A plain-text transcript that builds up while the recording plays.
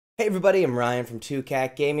Hey everybody, I'm Ryan from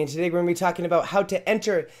 2Cat Gaming. Today we're going to be talking about how to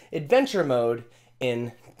enter adventure mode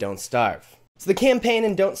in Don't Starve. So the campaign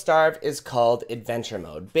in Don't Starve is called adventure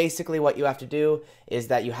mode. Basically what you have to do is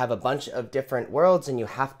that you have a bunch of different worlds and you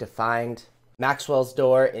have to find Maxwell's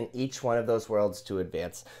door in each one of those worlds to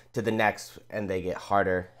advance to the next, and they get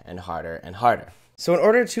harder and harder and harder. So in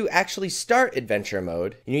order to actually start adventure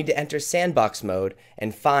mode, you need to enter sandbox mode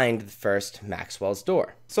and find the first Maxwell's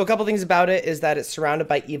door. So a couple things about it is that it's surrounded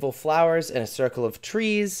by evil flowers and a circle of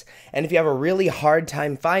trees, and if you have a really hard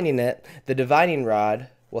time finding it, the divining rod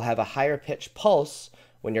will have a higher pitch pulse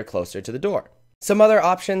when you're closer to the door. Some other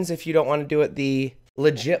options, if you don't want to do it the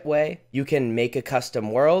legit way, you can make a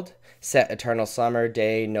custom world, set eternal summer,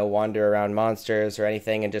 day, no wander around monsters or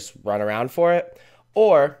anything, and just run around for it,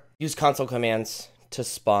 or use console commands to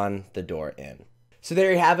spawn the door in. So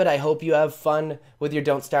there you have it. I hope you have fun with your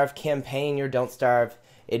Don't Starve campaign, your Don't Starve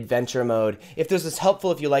adventure mode. If this was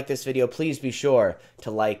helpful, if you like this video, please be sure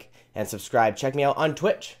to like and subscribe. Check me out on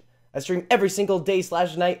Twitch. I stream every single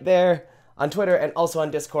day/night there, on Twitter, and also on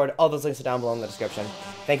Discord. All those links are down below in the description.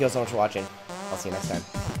 Thank you all so much for watching. I'll see you next time.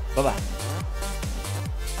 Bye-bye.